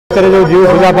जो जीव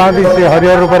पूजा पाती से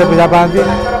हरिहर रूप में पूजा पाती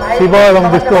शिव और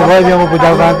विष्णु उभय जीव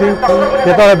पूजा पाती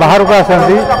जो बाहर को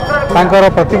आसती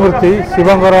प्रतिमूर्ति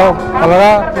शिवंकर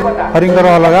अलग हरिंकर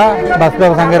अलग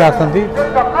वासुदेव सांगे आसती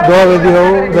दोलवेदी हो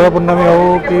दोल पूर्णमी हो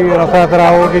कि रथयात्रा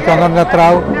हो कि चंदन यात्रा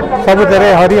हो सबुत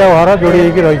हरि और हर जोड़ी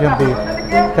रही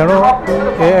तेणु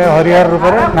ये हरिहर रूप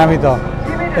में नामित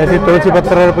ये तुलसी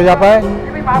पत्र पूजा पाए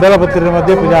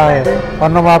बेलपत्र पूजा है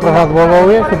अन्न महाप्रसाद भोग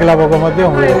हुए शुक्ला भोग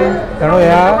हुए तेणु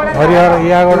यह हरिहर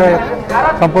यह गोटे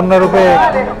संपूर्ण रूपे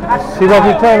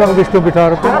शिवपीठ और विष्णुपीठ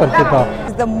रूपे परिचित।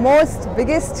 The most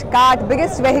biggest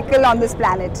vehicle on this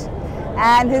planet,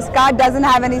 and his cart doesn't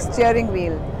have any steering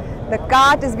wheel. The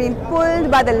cart is being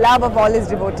pulled by the love of all his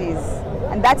devotees,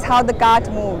 and that's how the cart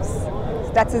moves.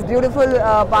 That's his beautiful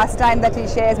pastime that he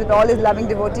shares with all his loving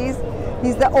devotees.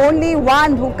 He's the only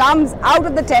one who comes out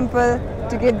of the temple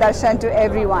to give darshan to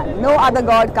everyone. No other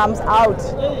god comes out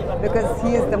because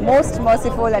he is the most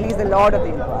merciful and he's the Lord of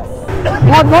the universe.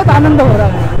 बहुत आनंद हो रहा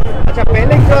है। अच्छा,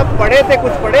 पहले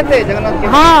कुछ पढ़े थे जगन्नाथ के?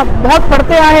 हाँ, बहुत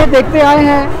पढ़ते आए हैं, देखते आए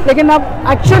हैं, लेकिन अब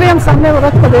एक्चुअली हम सामने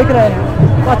रथ को देख रहे हैं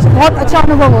तो बहुत अच्छा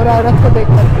अनुभव हो रहा है रथ को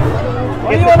देखकर।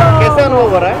 कैसा अनुभव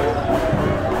हो रहा है?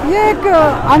 ये एक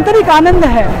आंतरिक आनंद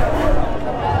है,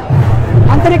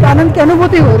 आंतरिक आनंद की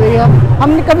अनुभूति हो रही है।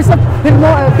 हमने कभी सब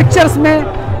फिल्मों पिक्चर्स में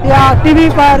या टीवी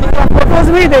पर फोटोज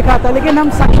में ही देखा था, लेकिन हम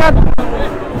साक्षात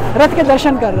रथ के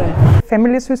दर्शन कर रहे हैं।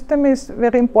 Family system is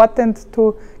very important to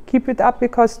keep it up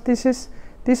because this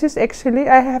is actually,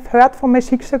 I have heard from my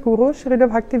Shiksha Guru, Srila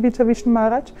Bhaktivedanta Vishnu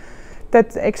Maharaj,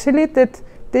 that actually that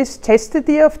this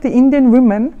chastity of the Indian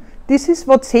women, this is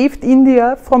what saved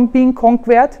India from being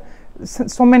conquered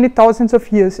so many thousands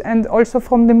of years, and also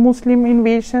from the Muslim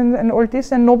invasion and all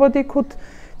this, and nobody could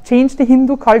change the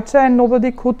Hindu culture and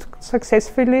nobody could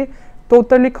successfully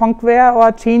totally conquer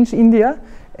or change India.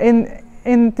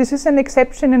 And this is an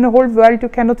exception in the whole world. You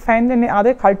cannot find any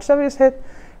other culture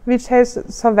which has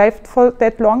survived for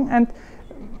that long, and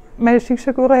my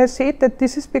Shiksha Guru has said that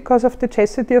this is because of the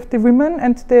chastity of the women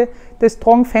and the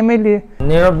strong family.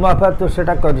 Neeraj Mahapatra तो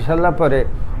सेटा कर सारा परे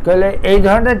कहले ए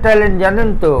धरने talent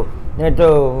जानन तो ये तो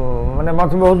माने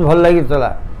मत बहुत भल लगी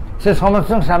तला से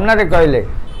समस्त सामने रे कहले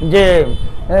जे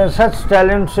such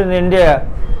talents in India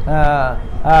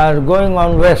are going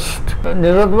on west.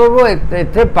 Neeraj बाबू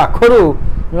एते पाखरु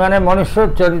माने मनुष्य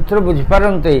चरित्र बुझी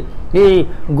पारंते he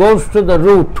goes to the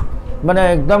root माने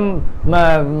एकदम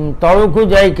तळु को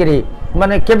जाई करी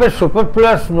माने केबे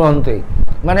सुपरफ्लुअस नहंते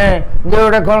माने जे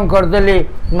ओडा कोन कर देली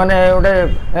माने ओडे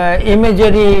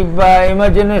इमेजरी बा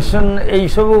इमेजिनेशन एई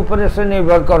सब ऊपर से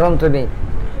निर्भर करंतनी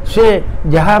से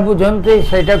जहाँ बुझंते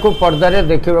सेटा को पर्दा रे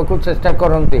देखिबा को चेष्टा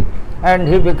करंते and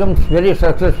he becomes very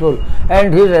successful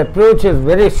and his approach is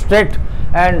very straight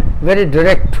and very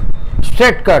direct,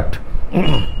 straight cut.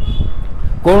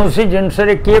 कौन सी जिनस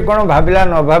किए कौन भाविला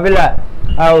न भाविला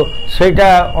आउ सेटा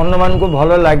अन्य मान को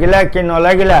भल लगिला कि न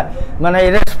लगिला माने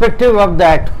इरेस्पेक्टिव ऑफ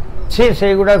दैट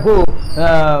से गुडा को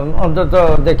अंतत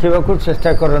देखिबा को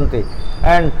चेष्टा करंती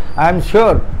and I am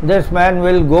sure this man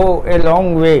will go a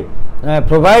long way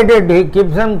provided he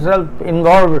keeps himself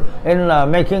involved in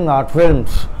making art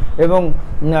films. एवं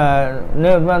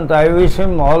निर्माण I wish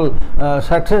him all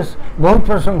success बहुत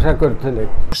प्रशंसा करते।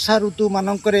 वर्षा ऋतु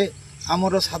मानकरे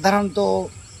आमर साधारणतः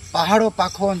पहाड़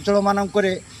पाख अंचल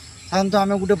मानकरे साधारणतः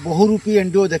आम गोटे बहुरूपी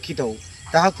एंडुओ देखी था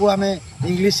ताकू आम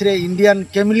इंग्लीश रे इंडियन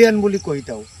कैमिलियन बोली कही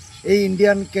था। ये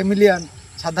इंडियन कैमिलियन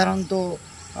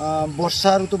साधारणतः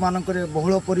वर्षा ऋतु मानकरे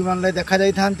बहुल परिमाण रे देखा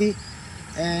जाई थांती।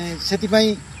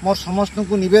 सेतिपाई मोर समस्त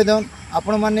को निवेदन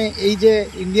आपण माने एई जे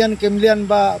इंडियन कैमिलियन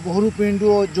बा बहुरूपी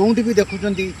एंडुओ जोंटी भी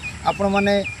देखुचंती आपण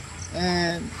माने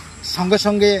संगे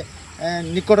संगे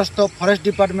निकटस्थ फॉरेस्ट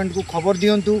डिपार्टमेंट को खबर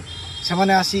दियंतु से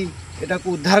माने आसी एटा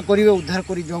को उद्धार करिवे उद्धार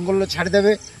करी जंगल छाड़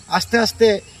देबे। आस्ते आस्ते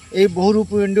एई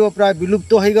बहुरूपी एंडुओ प्राय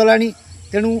विलुप्त हो गलानी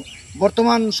तेणु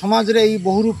वर्तमान समाज रे एई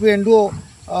बहुरूपी एंडुओ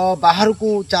बाहर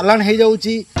को चालान हो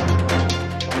जाउची।